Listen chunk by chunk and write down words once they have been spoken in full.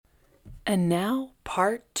And now,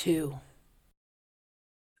 part two.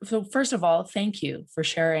 So first of all, thank you for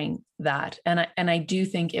sharing that. And I do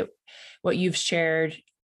think what you've shared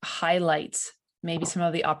highlights maybe some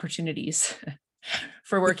of the opportunities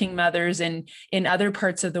for working mothers in other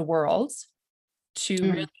parts of the world to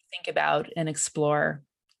really Mm, think about and explore.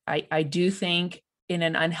 I do think in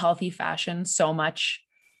an unhealthy fashion, so much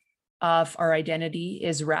of our identity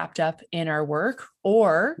is wrapped up in our work,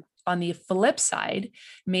 or on the flip side,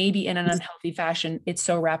 maybe in an unhealthy fashion, it's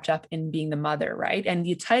so wrapped up in being the mother, right? And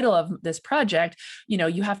the title of this project,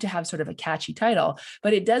 you have to have sort of a catchy title,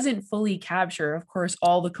 but it doesn't fully capture, of course,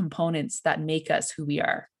 all the components that make us who we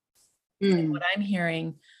are. And what mm, I'm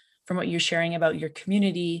hearing from what you're sharing about your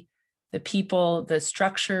community, the people, the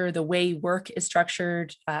structure, the way work is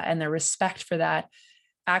structured, and the respect for that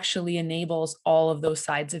actually enables all of those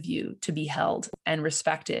sides of you to be held and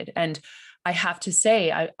respected. And I have to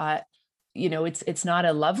say, it's not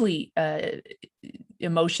a lovely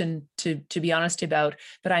emotion to be honest about,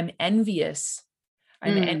 but I'm envious.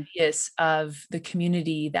 I'm mm, envious of the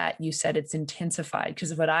community that you said it's intensified,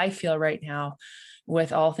 because what I feel right now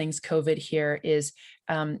with all things COVID here is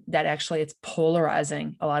that actually it's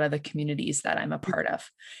polarizing a lot of the communities that I'm a part of.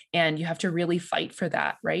 And you have to really fight for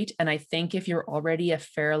that, right? And I think if you're already a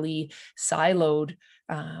fairly siloed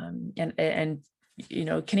and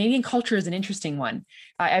Canadian culture is an interesting one.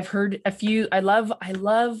 I've heard a few. I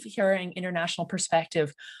love hearing international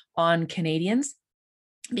perspective on Canadians,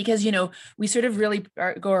 because we sort of really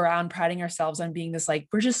go around priding ourselves on being this, like,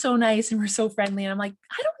 we're just so nice and we're so friendly, and I'm like,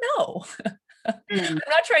 I don't know. mm, I'm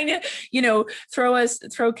not trying to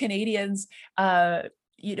throw Canadians,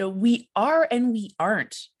 we are and we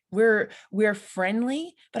aren't. We're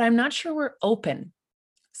friendly, but I'm not sure we're open.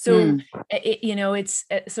 So mm,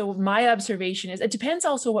 so my observation is it depends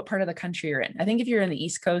also what part of the country you're in. I think if you're in the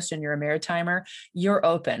East Coast and you're a maritimer, you're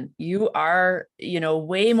open. You are,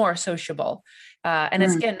 way more sociable. And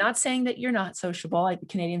it's, mm, again, not saying that you're not sociable. Like,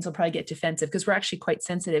 Canadians will probably get defensive because we're actually quite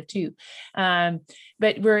sensitive too. Um,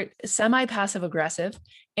 but we're semi-passive aggressive.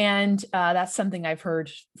 And that's something I've heard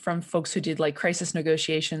from folks who did like crisis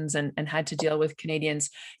negotiations and had to deal with Canadians,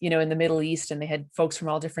 in the Middle East, and they had folks from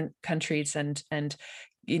all different countries. And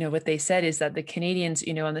what they said is that the Canadians,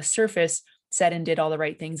 on the surface, said and did all the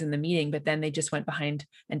right things in the meeting, but then they just went behind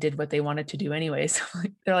and did what they wanted to do anyways.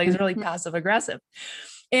 They're like, it's really mm, passive aggressive.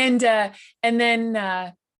 And then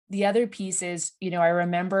the other piece is, I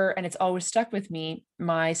remember, and it's always stuck with me,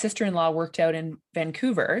 my sister-in-law worked out in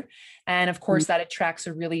Vancouver, and of mm, course that attracts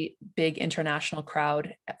a really big international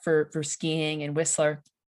crowd for skiing and Whistler.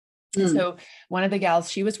 mm, So one of the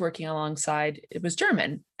gals she was working alongside, it was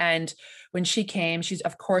German. And when she came, she's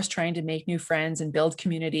of course trying to make new friends and build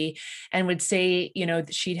community, and would say,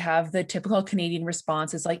 she'd have the typical Canadian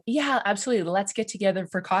response is like, yeah, absolutely. Let's get together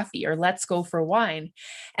for coffee, or let's go for wine.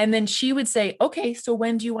 And then she would say, okay, so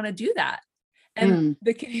when do you want to do that? And mm,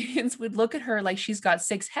 the Canadians would look at her like she's got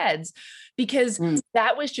six heads, because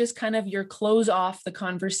that was just kind of your close off the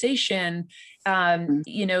conversation.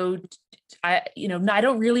 mm, I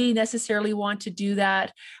don't really necessarily want to do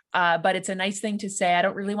that, but it's a nice thing to say. I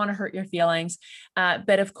don't really want to hurt your feelings.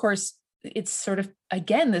 But of course, it's sort of,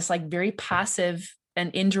 again, this like very passive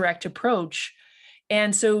and indirect approach.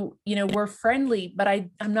 And so, we're friendly, but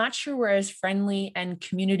I'm not sure we're as friendly and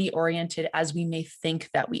community oriented as we may think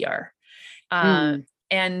that we are. Uh, mm.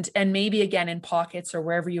 and maybe, again, in pockets or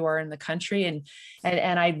wherever you are in the country, and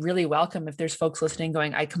I really welcome if there's folks listening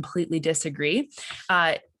going, I completely disagree.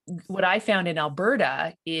 What I found in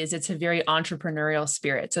Alberta is it's a very entrepreneurial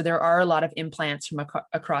spirit. So there are a lot of implants from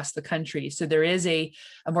across the country. So there is a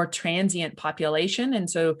more transient population, and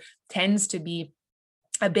so tends to be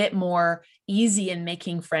a bit more easy in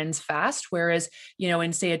making friends fast. Whereas,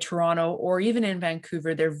 in, say, a Toronto or even in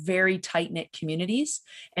Vancouver, they're very tight knit communities.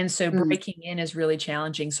 And so Mm. breaking in is really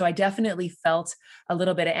challenging. So I definitely felt a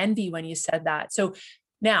little bit of envy when you said that. So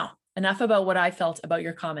now, enough about what I felt about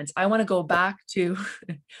your comments. I want to go back to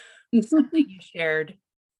something you shared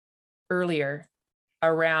earlier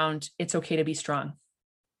around it's okay to be strong.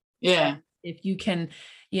 And Yeah. if you can,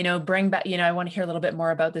 bring back, I want to hear a little bit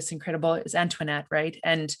more about this incredible, is Antoinette, right?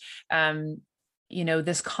 And,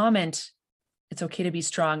 this comment, it's okay to be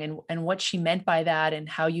strong, and what she meant by that and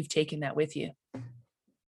how you've taken that with you.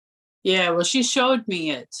 Yeah. Well, she showed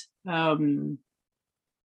me it. Uh,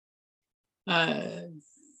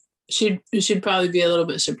 she'd probably be a little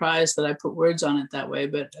bit surprised that I put words on it that way,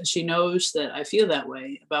 but she knows that I feel that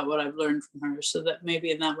way about what I've learned from her. So that maybe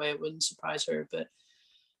in that way it wouldn't surprise her. But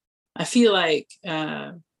I feel like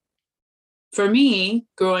for me,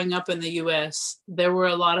 growing up in the US, there were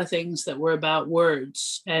a lot of things that were about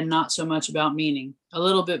words and not so much about meaning. A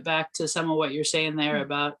little bit back to some of what you're saying there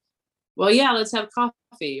about, well, yeah, let's have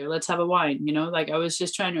coffee or let's have a wine. Like I was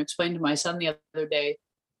just trying to explain to my son the other day,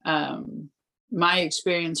 my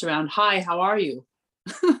experience around, hi, how are you?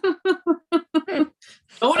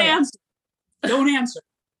 Don't answer. Don't answer.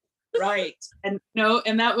 Right. And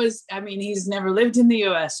and that was, he's never lived in the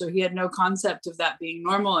US, so he had no concept of that being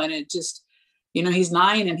normal. And it just, he's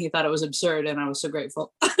 9 and he thought it was absurd. And I was so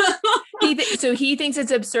grateful. So he thinks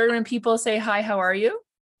it's absurd when people say, hi, how are you?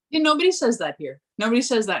 Nobody says that here. Nobody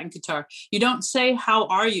says that in Qatar. You don't say, how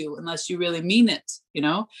are you, unless you really mean it,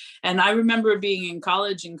 And I remember being in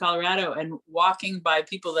college in Colorado and walking by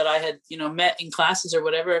people that I had, met in classes or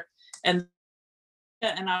whatever. And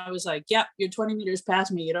I was like, yep, you're 20 meters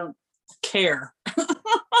past me. You don't care.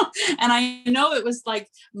 And I know it was like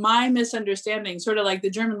my misunderstanding, sort of like the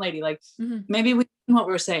German lady, like maybe we know what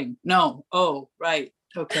we're saying. No. Oh, right.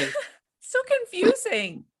 Okay. So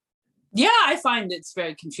confusing. Yeah, I find it's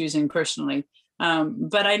very confusing personally.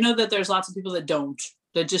 But I know that there's lots of people that don't,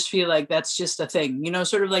 that just feel like that's just a thing,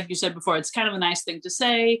 sort of like you said before, it's kind of a nice thing to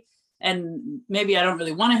say. And maybe I don't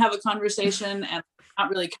really want to have a conversation and not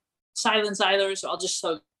really silence either. So I'll just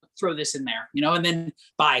throw this in there, and then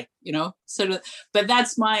bye, sort of, but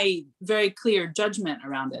that's my very clear judgment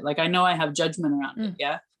around it. Like, I know I have judgment around it.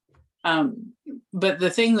 Yeah. But the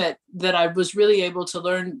thing that I was really able to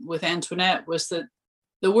learn with Antoinette was that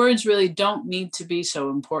the words really don't need to be so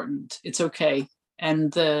important. It's okay.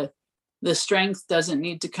 And the strength doesn't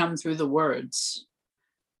need to come through the words.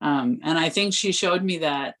 And I think she showed me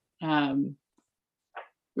that,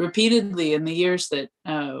 repeatedly in the years that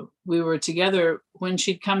we were together, when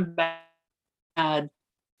she'd come back, had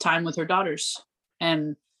time with her daughters,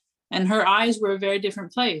 and her eyes were a very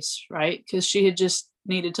different place, right? Because she had just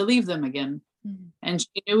needed to leave them again. And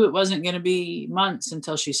she knew it wasn't going to be months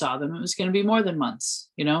until she saw them. It was going to be more than months,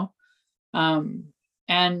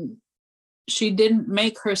 and she didn't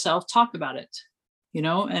make herself talk about it,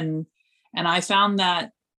 and I found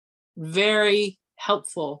that very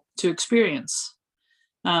helpful to experience.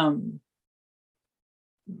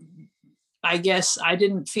 I guess I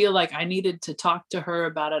didn't feel like I needed to talk to her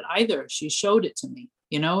about it either. She showed it to me,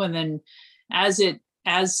 and then as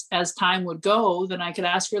time would go, then I could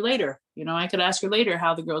ask her later, I could ask her later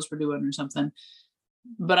how the girls were doing or something,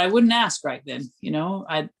 but I wouldn't ask right then,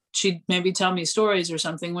 she'd maybe tell me stories or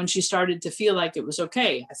something when she started to feel like it was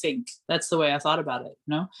okay. I think that's the way I thought about it,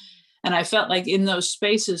 and I felt like in those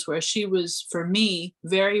spaces where she was, for me,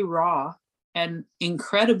 very raw and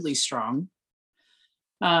incredibly strong,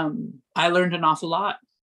 I learned an awful lot.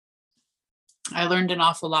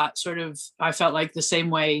 Sort of, I felt like the same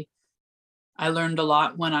way I learned a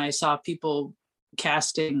lot when I saw people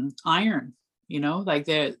casting iron, like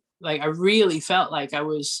I really felt like I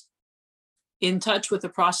was in touch with a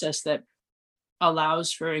process that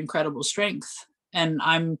allows for incredible strength. And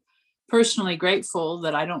I'm personally grateful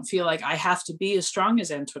that I don't feel like I have to be as strong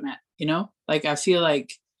as Antoinette, like I feel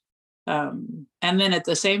like, and then at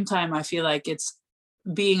the same time, I feel like it's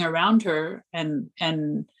being around her and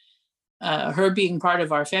her being part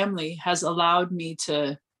of our family has allowed me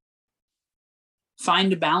to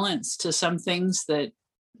find a balance to some things that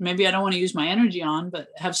maybe I don't want to use my energy on, but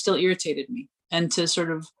have still irritated me, and to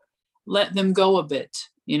sort of let them go a bit,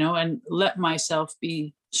 and let myself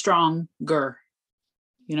be stronger,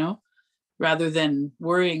 rather than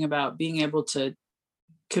worrying about being able to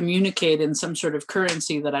communicate in some sort of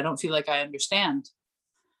currency that I don't feel like I understand.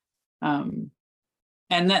 And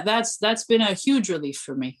that's been a huge relief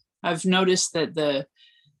for me. I've noticed that the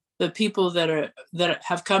people that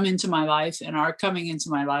have come into my life and are coming into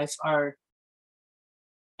my life are,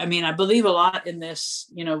 I believe a lot in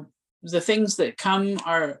this, the things that come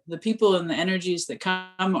are the people, and the energies that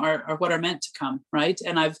come are what are meant to come. Right.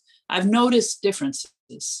 And I've noticed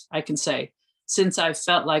differences, I can say, since I've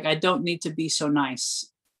felt like I don't need to be so nice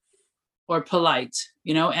or polite,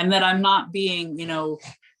 and that I'm not being,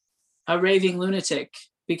 a raving lunatic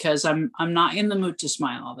because I'm not in the mood to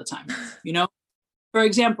smile all the time, for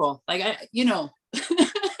example, like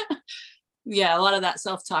yeah, a lot of that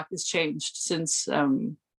self-talk has changed since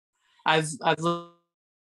I've learned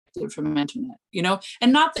from Antoinette,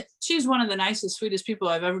 and not that she's one of the nicest, sweetest people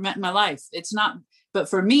I've ever met in my life. It's not, but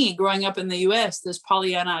for me, growing up in the US, this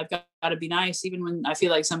Pollyanna, I've got to be nice, even when I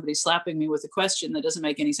feel like somebody's slapping me with a question that doesn't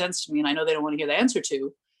make any sense to me, and I know they don't want to hear the answer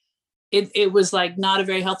to. It was like not a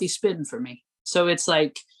very healthy spin for me. So it's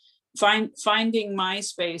like finding my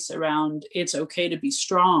space around it's okay to be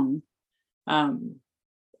strong.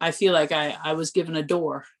 I feel like I was given a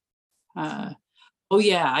door oh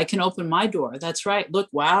yeah, I can open my door. That's right. Look,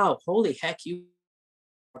 wow, holy heck,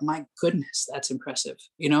 my goodness, that's impressive.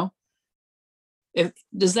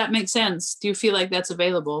 Does that make sense? Do you feel like that's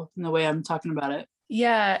available in the way I'm talking about it?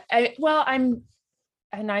 Yeah. I'm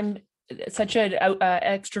such an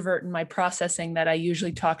extrovert in my processing that I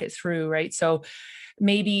usually talk it through. Right. So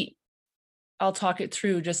maybe I'll talk it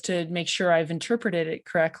through just to make sure I've interpreted it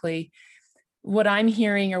correctly. What I'm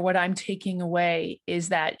hearing or what I'm taking away is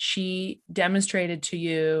that she demonstrated to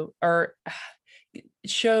you or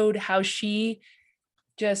showed how she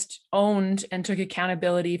just owned and took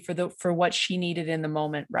accountability for what she needed in the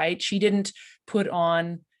moment, right? She didn't put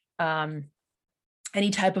on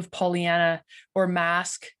any type of Pollyanna or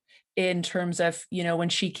mask in terms of, when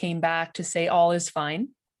she came back to say all is fine,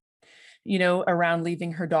 around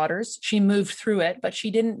leaving her daughters. She moved through it, but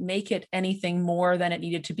she didn't make it anything more than it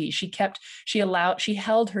needed to be. She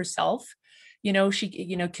held herself,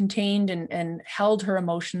 she, contained and held her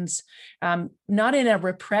emotions, not in a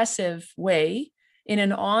repressive way, in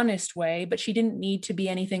an honest way, but she didn't need to be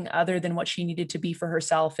anything other than what she needed to be for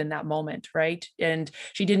herself in that moment, right? And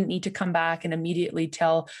she didn't need to come back and immediately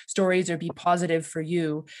tell stories or be positive for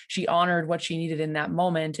you. She honored what she needed in that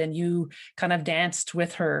moment, and you kind of danced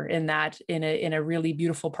with her in that, in a really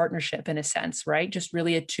beautiful partnership, in a sense, right? Just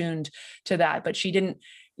really attuned to that. But she didn't,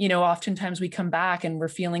 oftentimes we come back and we're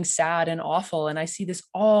feeling sad and awful, and I see this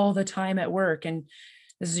all the time at work. And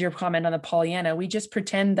this is your comment on the Pollyanna. We just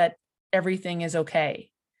pretend that everything is okay.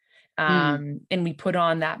 And we put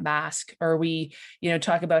on that mask, or we,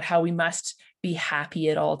 talk about how we must be happy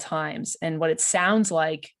at all times. And what it sounds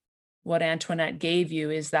like, what Antoinette gave you,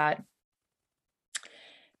 is that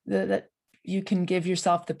that you can give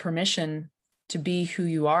yourself the permission to be who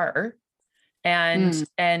you are, and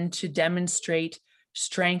to demonstrate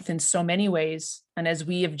strength in so many ways. And as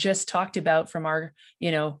we have just talked about from our,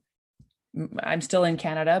 I'm still in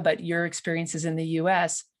Canada, but your experiences in the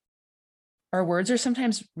US, our words are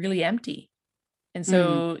sometimes really empty. And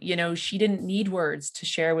so, she didn't need words to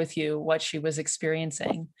share with you what she was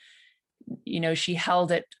experiencing. She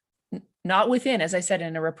held it, not within, as I said,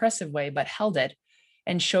 in a repressive way, but held it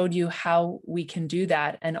and showed you how we can do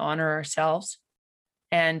that and honor ourselves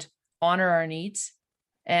and honor our needs.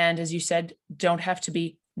 And as you said, don't have to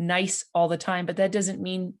be nice all the time, but that doesn't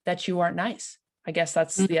mean that you aren't nice. I guess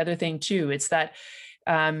that's the other thing too. It's that,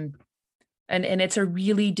 and it's a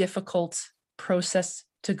really difficult process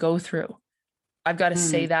to go through. I've got to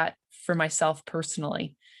say that for myself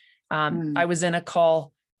personally. I was in a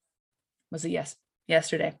call, was it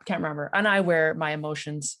yesterday? Can't remember. And I wear my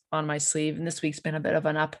emotions on my sleeve. And this week's been a bit of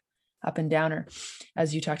an up and downer,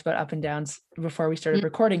 as you talked about up and downs before we started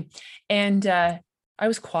recording. And I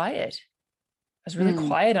was quiet. I was really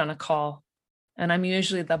quiet on a call. And I'm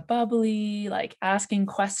usually the bubbly, like asking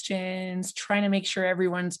questions, trying to make sure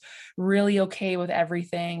everyone's really okay with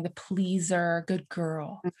everything, the pleaser, good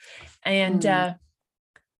girl. And I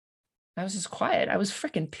was just quiet. I was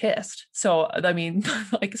freaking pissed. So, I mean,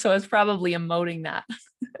 so I was probably emoting that.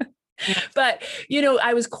 But,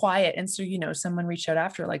 I was quiet. And so, someone reached out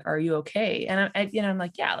after, like, are you okay? And I'm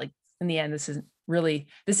like, yeah, like in the end, this isn't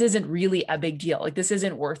really a big deal. Like, this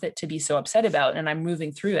isn't worth it to be so upset about. And I'm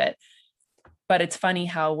moving through it. But it's funny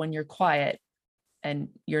how when you're quiet and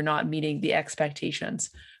you're not meeting the expectations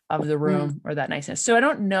of the room or that niceness. So I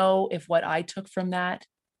don't know if what I took from that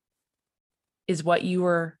is what you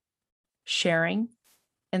were sharing.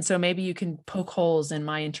 And so maybe you can poke holes in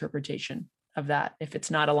my interpretation of that if it's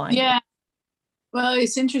not aligned. Yeah. Well,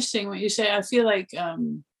 it's interesting what you say. I feel like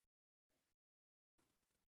I'm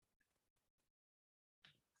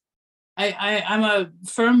a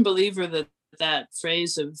firm believer that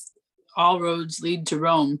phrase of all roads lead to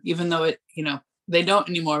Rome, even though it, they don't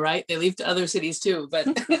anymore, right? They lead to other cities too. But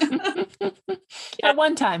at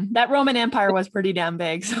one time, that Roman Empire was pretty damn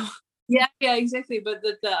big. So yeah, exactly. But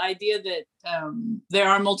the idea that there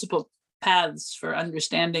are multiple paths for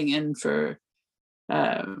understanding, and for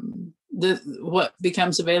what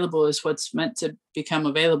becomes available is what's meant to become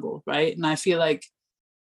available, right? And I feel like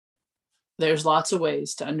there's lots of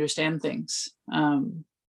ways to understand things.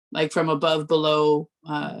 Like from above, below,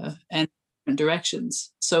 and different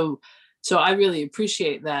directions. So I really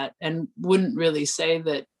appreciate that, and wouldn't really say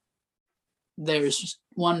that there's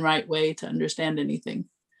one right way to understand anything.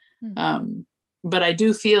 But I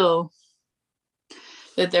do feel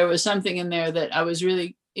that there was something in there that I was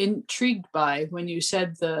really intrigued by when you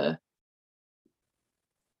said I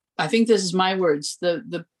think this is my words,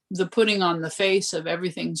 the putting on the face of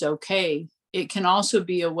everything's okay. It can also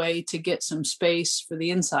be a way to get some space for the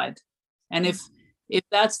inside. And if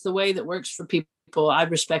that's the way that works for people, I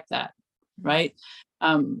respect that. Right.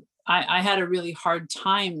 I had a really hard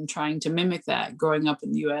time trying to mimic that growing up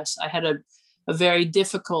in the US. I had a very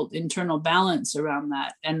difficult internal balance around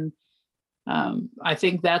that. And I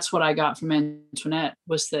think that's what I got from Antoinette,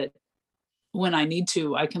 was that when I need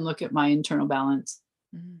to, I can look at my internal balance.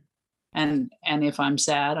 Mm-hmm. And if I'm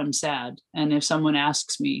sad, I'm sad. And if someone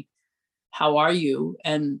asks me, how are you?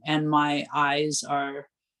 And my eyes are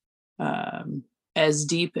as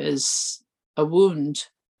deep as a wound,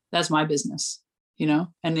 that's my business, you know?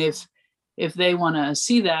 And if they want to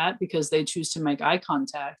see that because they choose to make eye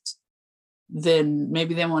contact, then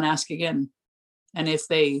maybe they won't ask again. And if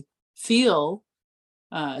they feel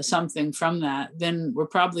something from that, then we're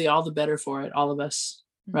probably all the better for it, all of us,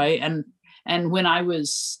 right? And when I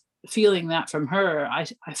was feeling that from her,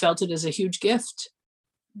 I felt it as a huge gift.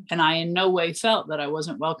 And I in no way felt that I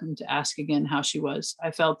wasn't welcome to ask again how she was.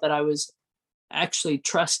 I felt that I was actually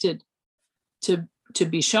trusted to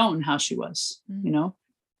be shown how she was, you know?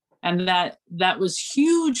 And that was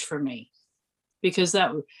huge for me, because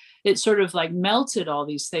it sort of like melted all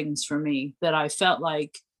these things for me that I felt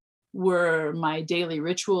like were my daily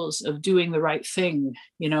rituals of doing the right thing,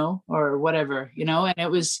 you know, or whatever, you know.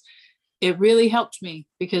 And it really helped me,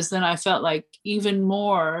 because then I felt like even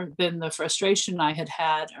more than the frustration I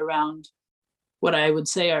had around what I would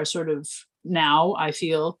say are sort of, now I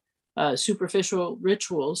feel, superficial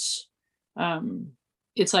rituals.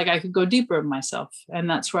 It's like I could go deeper in myself. And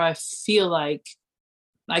that's where I feel like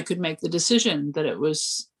I could make the decision that it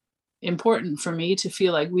was important for me to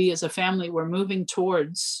feel like we as a family were moving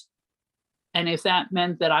towards. And if that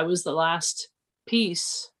meant that I was the last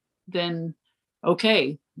piece, then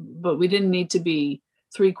okay. But we didn't need to be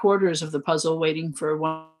 3/4 of the puzzle waiting for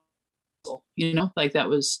one, you know, like that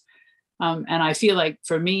was, and I feel like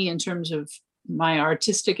for me, in terms of my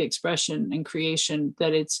artistic expression and creation,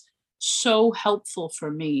 that it's so helpful for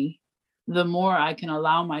me the more I can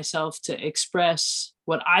allow myself to express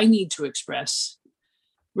what I need to express,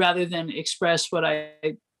 rather than express what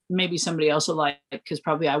maybe somebody else will like, because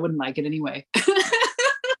probably I wouldn't like it anyway.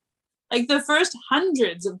 Like the first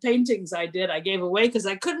hundreds of paintings I did, I gave away because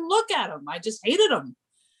I couldn't look at them. I just hated them.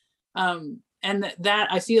 And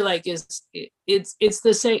that I feel like it's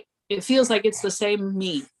the same. It feels like it's the same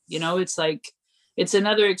me, you know. It's like it's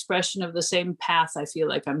another expression of the same path I feel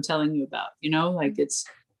like I'm telling you about, you know. Like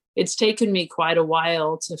it's taken me quite a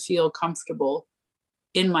while to feel comfortable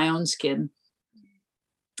in my own skin.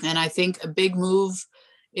 And I think a big move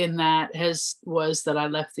in that was that I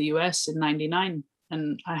left the US in 99,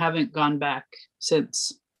 and I haven't gone back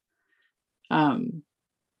since.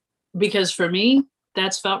 Because for me,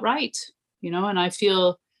 that's felt right, you know, and I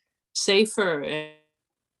feel safer and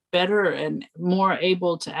better and more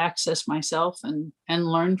able to access myself and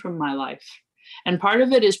learn from my life. And part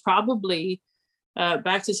of it is probably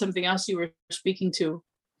back to something else you were speaking to,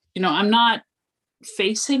 you know, I'm not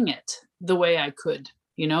facing it the way I could,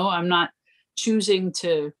 you know, I'm not choosing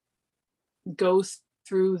to go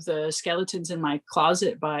through the skeletons in my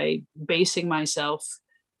closet by basing myself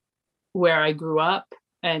where I grew up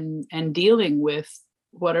and dealing with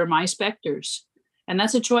what are my specters. And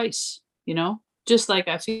that's a choice, you know, just like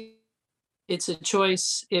I feel it's a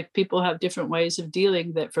choice if people have different ways of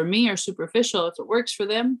dealing that for me are superficial. If it works for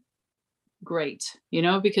them, great, you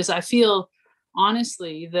know, because I feel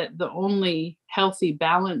honestly that the only healthy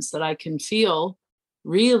balance that I can feel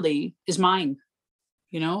really is mine.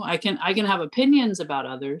 You know, I can have opinions about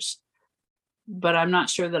others, but I'm not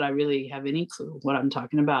sure that I really have any clue what I'm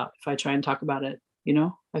talking about if I try and talk about it. You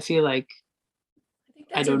know, I feel like I think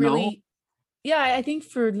that's I don't know. Yeah, I think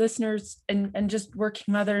for listeners and just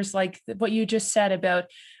working mothers, like what you just said about,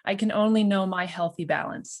 I can only know my healthy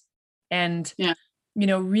balance. And, yeah, you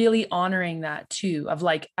know, really honoring that too, of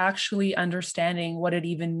like actually understanding what it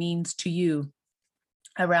even means to you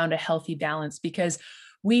around a healthy balance, because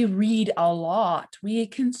we read a lot. We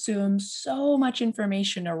consume so much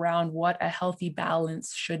information around what a healthy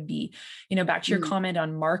balance should be. You know, back to your comment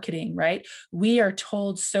on marketing, right? We are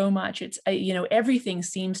told so much. It's, you know, everything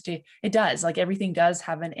seems to, it does, like everything does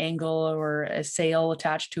have an angle or a sale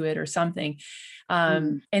attached to it or something.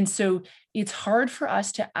 And so it's hard for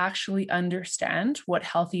us to actually understand what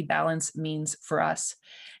healthy balance means for us.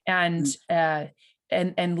 And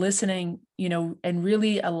listening, you know, and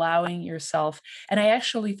really allowing yourself. And I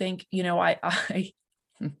actually think, you know, I'm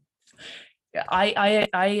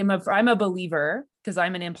a believer, because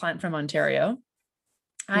I'm an implant from Ontario.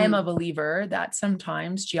 I am a believer that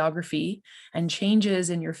sometimes geography and changes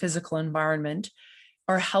in your physical environment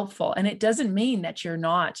are helpful. And it doesn't mean that you're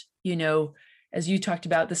not, you know, as you talked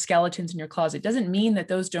about the skeletons in your closet, doesn't mean that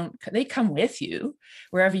they come with you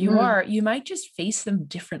wherever you are. You might just face them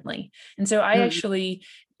differently. And so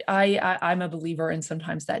I'm a believer in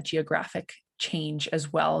sometimes that geographic change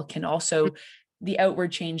as well can also, the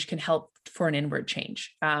outward change can help for an inward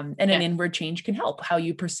change. And an inward change can help how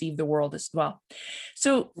you perceive the world as well.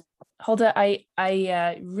 So Huldah,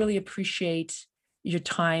 I really appreciate your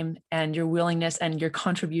time and your willingness and your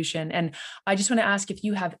contribution. And I just want to ask if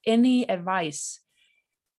you have any advice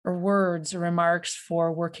or words or remarks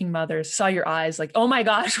for working mothers. Saw your eyes like, oh my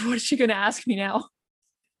gosh, what is she going to ask me now?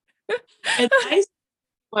 Advice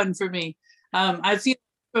one for me. I feel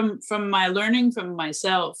from my learning from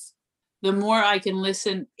myself, the more I can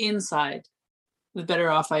listen inside, the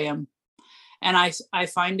better off I am. And I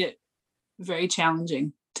find it very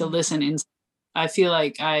challenging to listen inside. I feel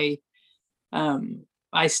like I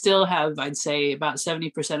still have, I'd say, about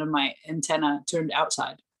 70% of my antenna turned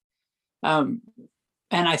outside. And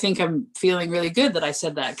I think I'm feeling really good that I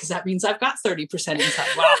said that, because that means I've got 30% inside.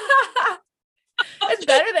 Wow.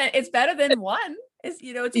 It's better than one. It's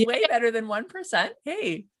way better than 1%.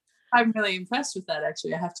 Hey, I'm really impressed with that,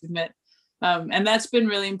 actually, I have to admit. And that's been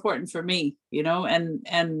really important for me,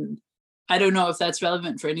 and I don't know if that's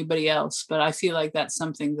relevant for anybody else, but I feel like that's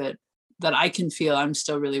something that I can feel I'm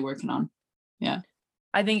still really working on. Yeah.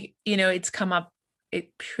 I think, it's come up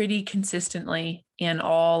pretty consistently in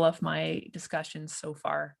all of my discussions so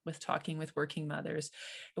far with talking with working mothers.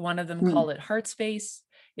 One of them called it heart space,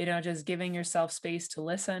 just giving yourself space to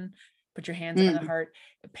listen, put your hands on the heart.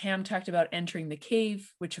 Pam talked about entering the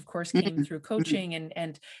cave, which of course came through coaching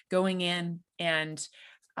and going in and,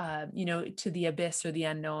 to the abyss or the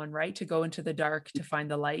unknown, right? To go into the dark, to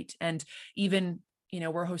find the light. And even,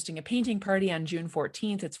 we're hosting a painting party on June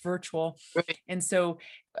 14th. It's virtual. Right. And so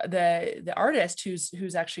the artist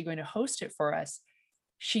who's actually going to host it for us,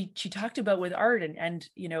 she talked about with art and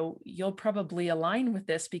you'll probably align with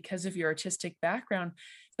this because of your artistic background,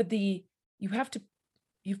 but you have to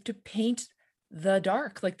paint the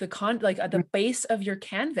dark, like at the base of your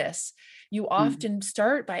canvas. You often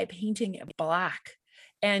start by painting it black,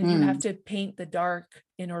 and you have to paint the dark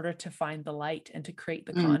in order to find the light and to create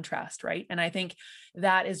the contrast, right? And I think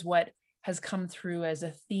that is what has come through as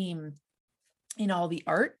a theme in all the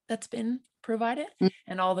art that's been provided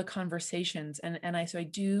and all the conversations. And so I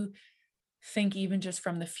do think, even just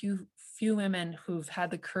from the few women who've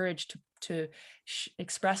had the courage to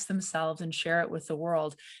express themselves and share it with the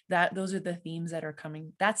world, that those are the themes that are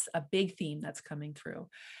coming. That's a big theme that's coming through.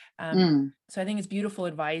 So I think it's beautiful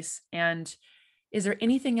advice. And is there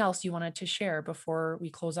anything else you wanted to share before we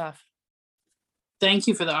close off? Thank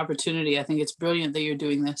you for the opportunity. I think it's brilliant that you're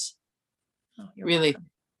doing this. Oh, you're really.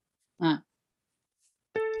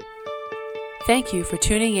 Thank you for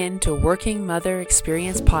tuning in to Working Mother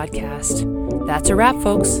Experience Podcast. That's a wrap,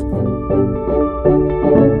 folks.